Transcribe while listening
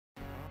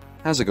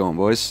How's it going,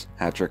 boys?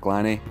 Patrick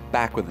Line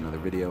back with another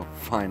video,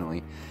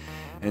 finally.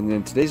 And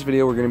in today's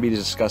video, we're going to be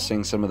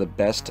discussing some of the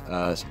best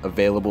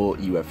available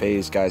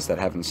UFAs, guys that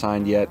haven't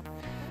signed yet,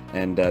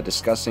 and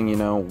discussing,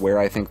 where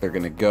I think they're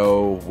going to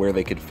go, where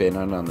they could fit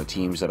on the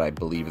teams that I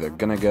believe they're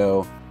going to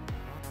go.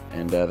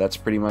 And that's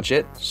pretty much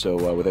it.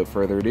 So without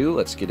further ado,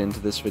 let's get into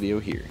this video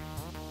here.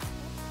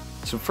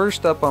 So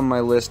first up on my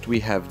list,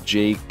 we have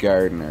Jake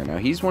Gardiner. Now,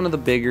 he's one of the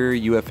bigger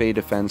UFA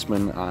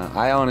defensemen.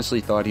 I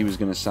honestly thought he was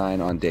going to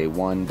sign on day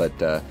one,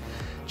 but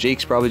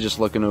Jake's probably just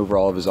looking over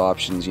all of his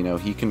options.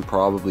 He can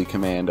probably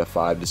command a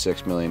 $5 to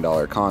 $6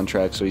 million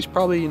contract, so he's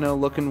probably,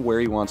 looking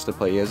where he wants to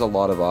play. He has a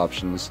lot of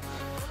options.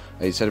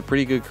 He's had a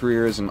pretty good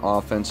career as an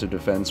offensive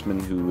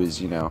defenseman who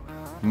is,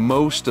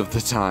 most of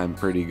the time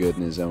pretty good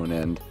in his own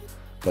end.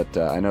 But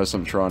I know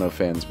some Toronto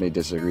fans may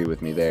disagree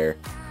with me there.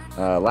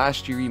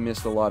 Last year he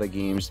missed a lot of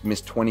games,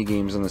 missed 20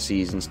 games on the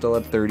season, still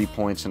had 30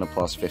 points and a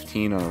plus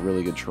 15 on a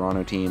really good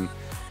Toronto team.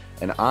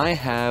 And I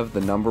have the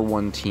number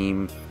one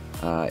team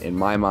in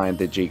my mind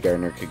that Jake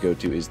Gardiner could go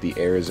to is the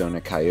Arizona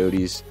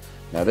Coyotes.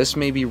 Now this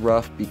may be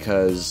rough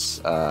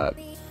because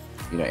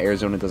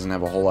Arizona doesn't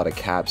have a whole lot of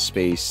cap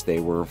space.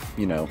 They were,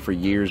 for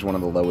years one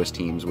of the lowest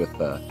teams with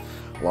a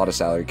lot of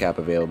salary cap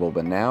available,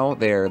 but now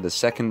they're the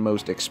second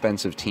most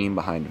expensive team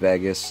behind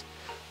Vegas.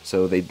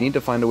 So they need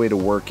to find a way to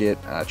work it,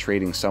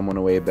 trading someone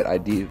away, but I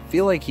do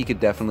feel like he could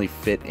definitely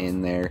fit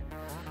in there.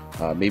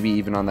 Maybe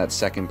even on that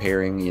second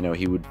pairing,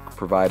 he would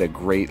provide a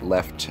great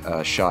left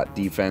shot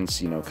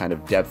defense, kind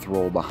of depth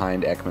role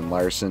behind Ekman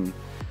Larson.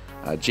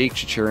 Jake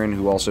Chichurin,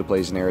 who also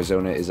plays in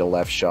Arizona, is a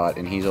left shot,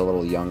 and he's a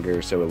little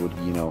younger, so it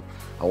would,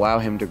 allow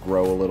him to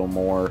grow a little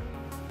more,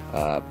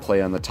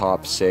 play on the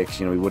top six.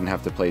 We wouldn't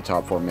have to play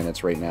top 4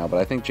 minutes right now, but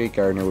I think Jake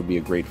Gardiner would be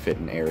a great fit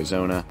in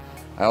Arizona.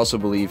 I also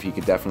believe he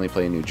could definitely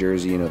play in New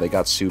Jersey. They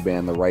got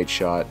Subban, the right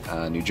shot.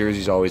 New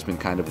Jersey's always been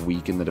kind of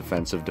weak in the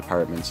defensive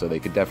department, so they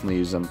could definitely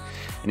use him.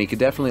 And he could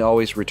definitely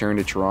always return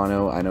to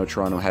Toronto. I know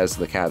Toronto has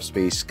the cap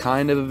space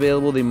kind of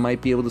available. They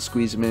might be able to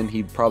squeeze him in.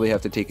 He'd probably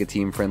have to take a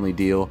team-friendly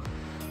deal.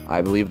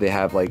 I believe they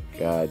have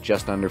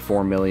just under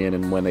 $4 million,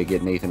 and when they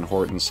get Nathan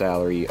Horton's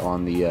salary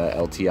on the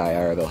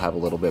LTIR, they'll have a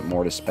little bit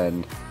more to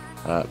spend.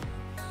 I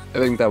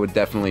think that would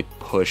definitely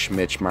push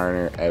Mitch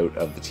Marner out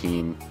of the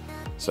team.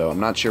 So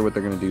I'm not sure what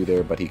they're going to do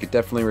there, but he could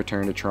definitely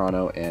return to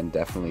Toronto and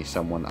definitely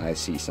someone I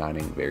see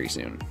signing very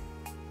soon.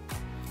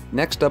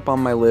 Next up on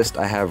my list,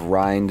 I have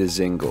Ryan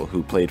Dzingel,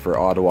 who played for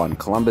Ottawa and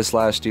Columbus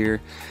last year.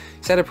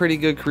 He's had a pretty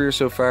good career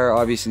so far.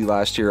 Obviously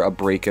last year, a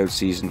breakout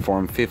season for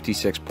him,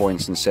 56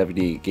 points in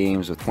 78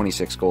 games with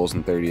 26 goals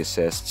and 30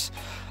 assists.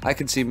 I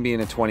could see him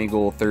being a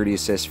 20-goal,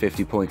 30-assist,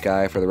 50-point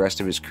guy for the rest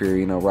of his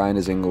career. Ryan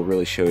Dzingel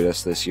really showed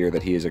us this year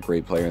that he is a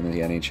great player in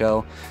the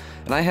NHL.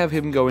 And I have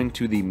him going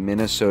to the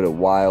Minnesota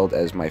Wild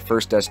as my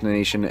first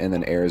destination, and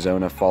then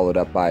Arizona, followed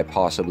up by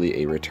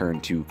possibly a return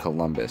to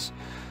Columbus.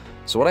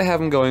 So what I have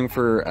him going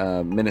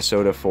for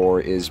Minnesota for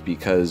is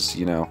because,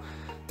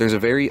 there's a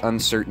very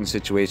uncertain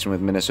situation with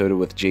Minnesota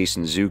with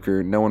Jason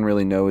Zucker. No one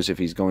really knows if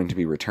he's going to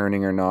be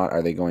returning or not.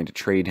 Are they going to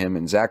trade him?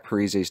 And Zach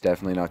Parise is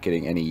definitely not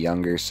getting any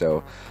younger,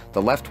 so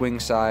the left wing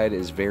side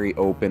is very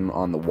open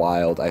on the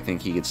Wild. I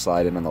think he could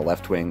slide in on the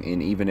left wing,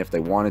 and even if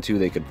they wanted to,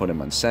 they could put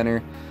him on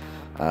center.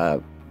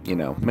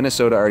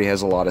 Minnesota already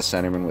has a lot of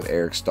centermen with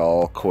Eric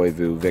Stahl,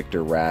 Koivu,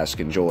 Victor Rask,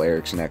 and Joel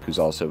Eriksson, who's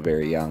also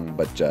very young,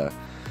 but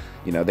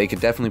they could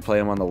definitely play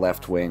him on the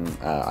left wing.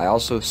 I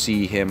also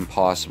see him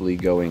possibly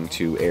going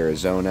to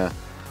Arizona.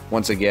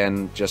 Once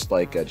again, just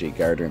like Jake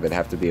Gardiner, they'd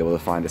have to be able to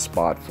find a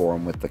spot for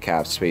him with the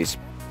cap space.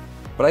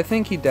 But I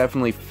think he'd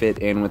definitely fit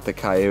in with the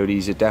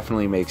Coyotes. It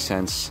definitely makes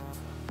sense.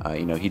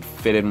 He'd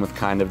fit in with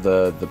kind of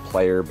the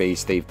player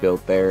base they've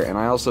built there. And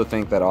I also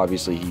think that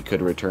obviously he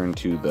could return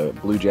to the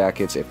Blue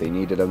Jackets if they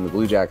needed him. The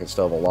Blue Jackets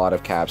still have a lot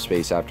of cap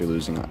space after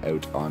losing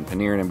out on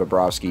Panarin and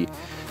Bobrovsky.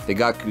 They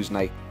got Goose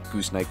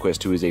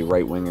Nyquist, who is a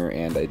right winger,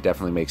 and it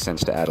definitely makes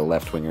sense to add a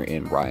left winger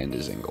in Ryan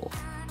Dzingel.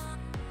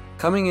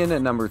 Coming in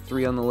at number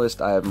 3 on the list,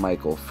 I have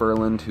Michael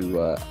Furland,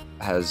 who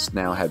has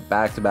now had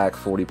back-to-back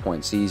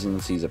 40-point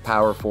seasons. He's a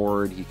power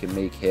forward. He can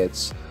make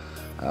hits.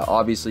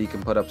 Obviously, he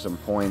can put up some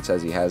points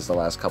as he has the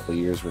last couple of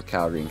years with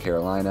Calgary and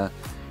Carolina.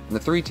 And the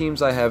 3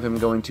 teams I have him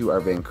going to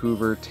are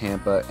Vancouver,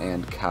 Tampa,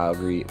 and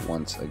Calgary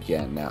once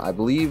again. Now, I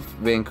believe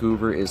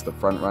Vancouver is the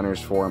front runners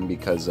for him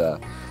because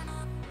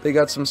they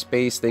got some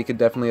space. They could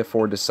definitely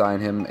afford to sign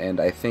him,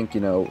 and I think,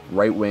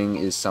 right wing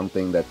is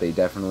something that they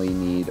definitely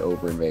need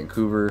over in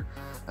Vancouver.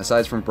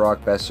 Aside from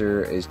Brock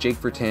Besser, is Jake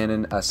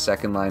Virtanen a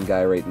second-line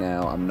guy right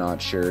now? I'm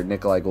not sure.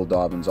 Nikolai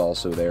Goldobin's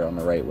also there on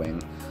the right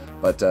wing.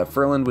 But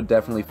Furland would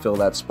definitely fill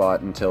that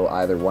spot until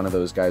either one of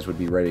those guys would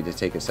be ready to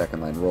take a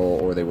second-line role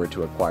or they were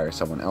to acquire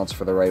someone else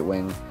for the right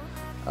wing.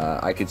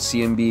 I could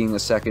see him being a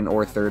second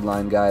or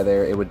third-line guy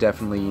there. It would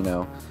definitely,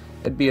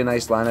 it'd be a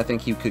nice line. I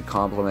think he could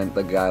complement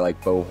the guy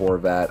like Bo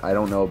Horvat. I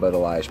don't know about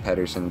Elias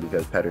Pettersson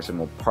because Pettersson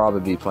will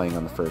probably be playing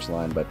on the first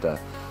line, but I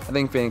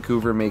think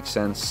Vancouver makes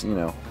sense,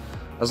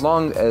 as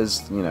long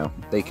as, you know,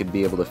 they could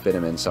be able to fit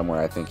him in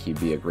somewhere, I think he'd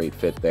be a great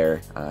fit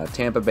there.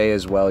 Tampa Bay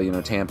as well, you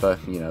know, Tampa,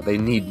 you know,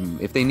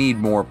 if they need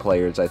more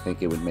players, I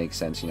think it would make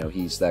sense. You know,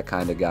 he's that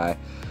kind of guy,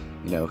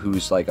 you know,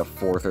 who's like a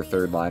fourth or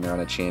third liner on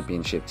a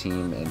championship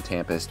team, and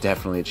Tampa is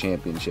definitely a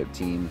championship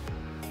team.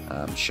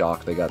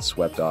 Shocked they got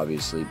swept,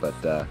 obviously,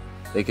 but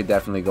they could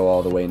definitely go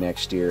all the way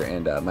next year,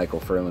 and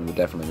Michael Ferland would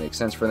definitely make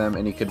sense for them,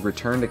 and he could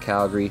return to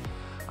Calgary.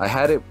 I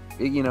had it,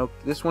 you know,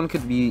 this one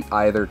could be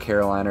either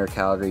Carolina or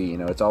Calgary. You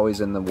know, it's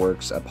always in the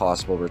works, a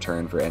possible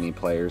return for any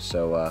players,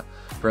 so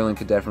Ferland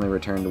could definitely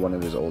return to one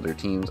of his older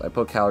teams. I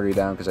put Calgary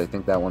down because I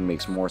think that one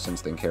makes more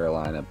sense than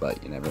Carolina,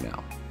 but you never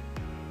know.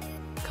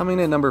 Coming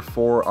in at number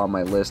 4 on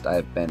my list, I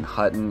have Ben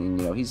Hutton,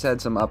 and you know, he's had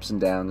some ups and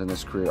downs in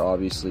his career.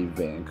 Obviously,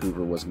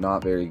 Vancouver was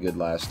not very good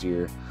last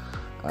year.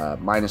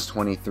 Minus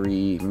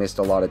 23, missed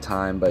a lot of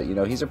time, but you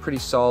know, he's a pretty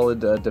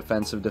solid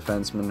defensive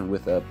defenseman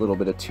with a little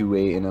bit of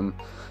two-way in him.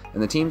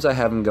 And the teams I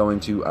have him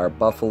going to are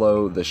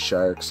Buffalo, the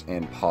Sharks,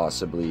 and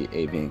possibly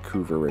a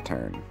Vancouver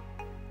return.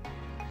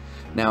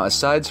 Now,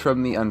 aside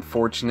from the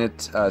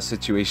unfortunate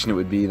situation it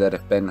would be that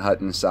if Ben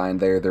Hutton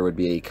signed there would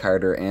be a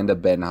Carter and a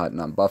Ben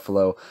Hutton on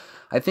Buffalo,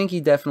 I think he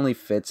definitely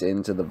fits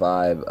into the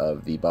vibe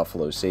of the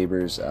Buffalo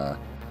Sabres.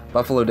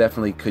 Buffalo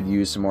definitely could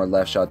use some more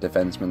left-shot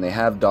defensemen. They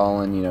have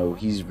Dahlin, you know,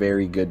 he's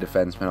very good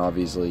defenseman,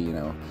 obviously, you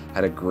know,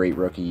 had a great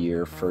rookie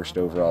year, first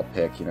overall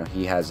pick, you know,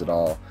 he has it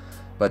all.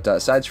 But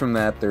aside from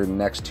that, their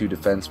next 2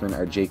 defensemen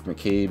are Jake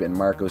McCabe and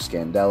Marco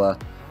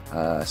Scandella.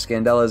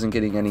 Scandella isn't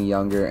getting any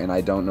younger, and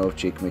I don't know if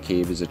Jake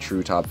McCabe is a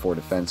true top 4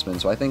 defenseman,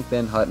 so I think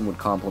Ben Hutton would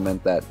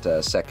complement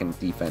that second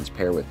defense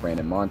pair with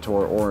Brandon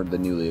Montour or the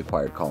newly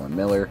acquired Colin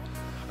Miller.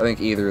 I think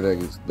either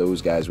of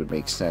those guys would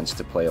make sense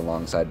to play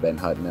alongside Ben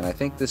Hutton, and I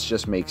think this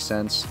just makes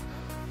sense.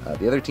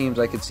 The other teams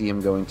I could see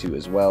him going to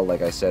as well,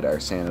 like I said, are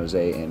San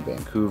Jose and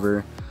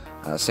Vancouver.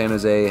 San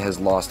Jose has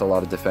lost a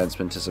lot of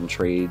defensemen to some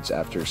trades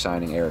after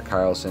signing Erik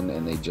Karlsson,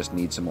 and they just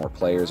need some more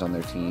players on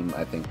their team.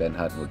 I think Ben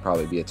Hutton would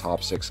probably be a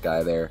top 6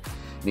 guy there.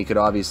 And he could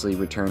obviously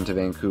return to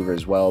Vancouver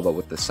as well, but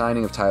with the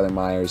signing of Tyler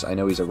Myers, I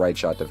know he's a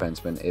right-shot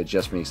defenseman, it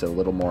just makes it a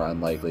little more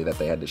unlikely that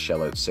they had to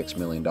shell out $6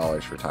 million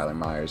for Tyler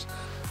Myers.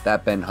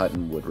 That Ben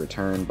Hutton would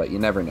return, but you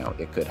never know,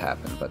 it could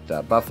happen.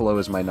 But Buffalo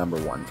is my number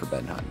 1 for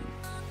Ben Hutton.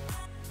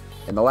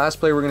 And the last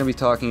player we're going to be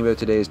talking about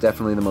today is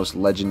definitely the most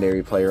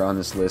legendary player on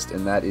this list,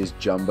 and that is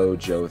Jumbo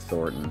Joe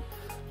Thornton.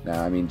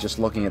 Now, I mean, just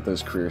looking at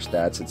those career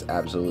stats, it's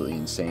absolutely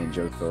insane.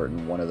 Joe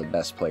Thornton, one of the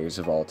best players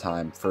of all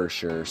time, for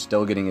sure.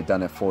 Still getting it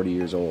done at 40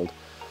 years old.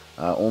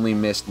 Only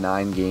missed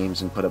 9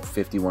 games and put up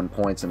 51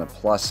 points and a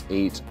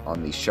 +8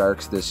 on the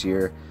Sharks this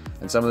year.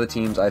 And some of the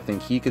teams I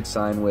think he could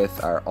sign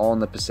with are all in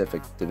the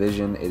Pacific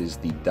Division. It is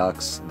the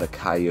Ducks, the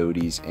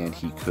Coyotes, and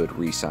he could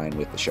re-sign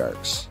with the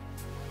Sharks.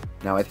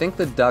 Now, I think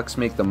the Ducks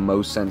make the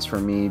most sense for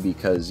me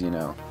because, you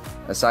know,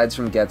 aside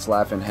from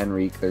Getzlaf and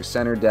Henrique, their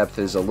center depth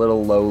is a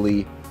little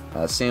lowly.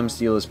 Sam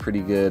Steele is pretty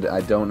good.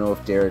 I don't know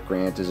if Derek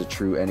Grant is a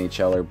true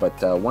NHLer,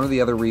 but one of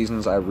the other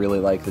reasons I really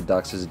like the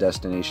Ducks as a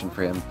destination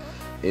for him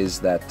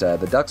is that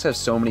the Ducks have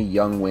so many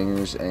young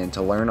wingers, and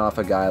to learn off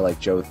a guy like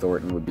Joe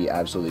Thornton would be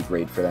absolutely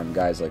great for them.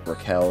 Guys like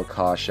Raquel,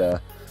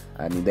 Kasha.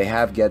 I mean, they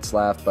have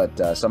Getzlaf,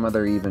 but some of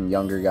their even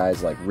younger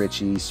guys like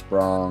Richie,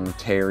 Sprong,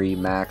 Terry,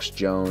 Max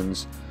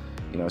Jones.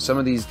 You know, some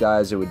of these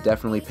guys, it would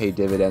definitely pay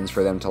dividends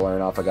for them to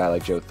learn off a guy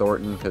like Joe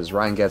Thornton, because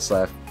Ryan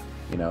Getzlaf,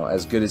 you know,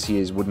 as good as he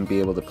is, wouldn't be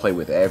able to play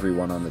with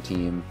everyone on the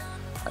team.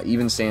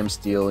 Even Sam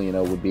Steele, you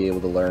know, would be able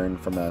to learn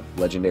from a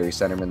legendary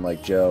centerman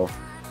like Joe,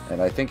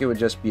 and I think it would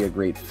just be a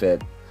great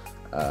fit.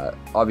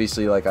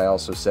 Obviously, like I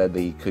also said,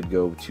 they could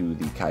go to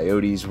the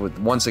Coyotes.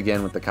 Once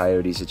again, with the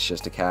Coyotes, it's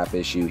just a cap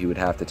issue. He would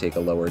have to take a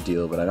lower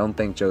deal, but I don't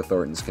think Joe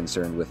Thornton's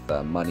concerned with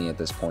money at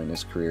this point in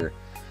his career.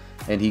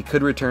 And he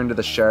could return to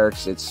the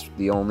Sharks. It's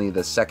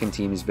the second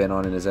team he's been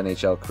on in his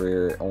NHL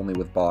career, only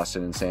with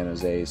Boston and San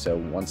Jose. So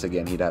once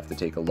again, he'd have to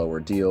take a lower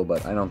deal,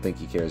 but I don't think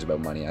he cares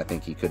about money. I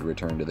think he could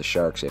return to the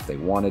Sharks if they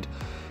wanted,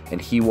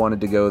 and he wanted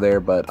to go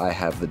there, but I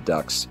have the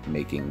Ducks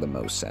making the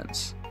most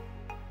sense.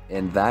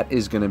 And that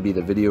is going to be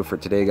the video for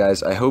today,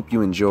 guys. I hope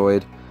you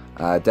enjoyed.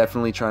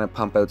 Definitely trying to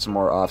pump out some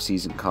more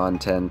off-season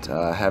content.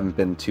 Haven't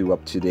been too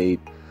up to date.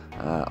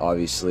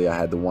 Obviously, I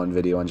had the one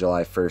video on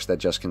July 1st that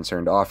just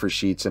concerned offer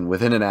sheets, and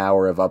within an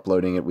hour of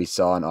uploading it, we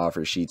saw an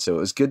offer sheet. So it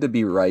was good to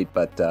be right,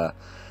 but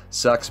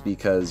sucks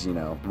because, you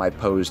know, my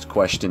posed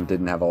question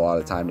didn't have a lot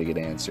of time to get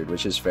answered,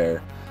 which is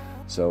fair.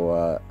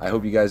 So I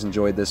hope you guys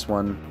enjoyed this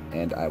one,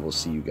 and I will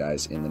see you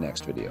guys in the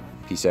next video.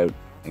 Peace out,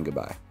 and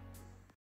goodbye.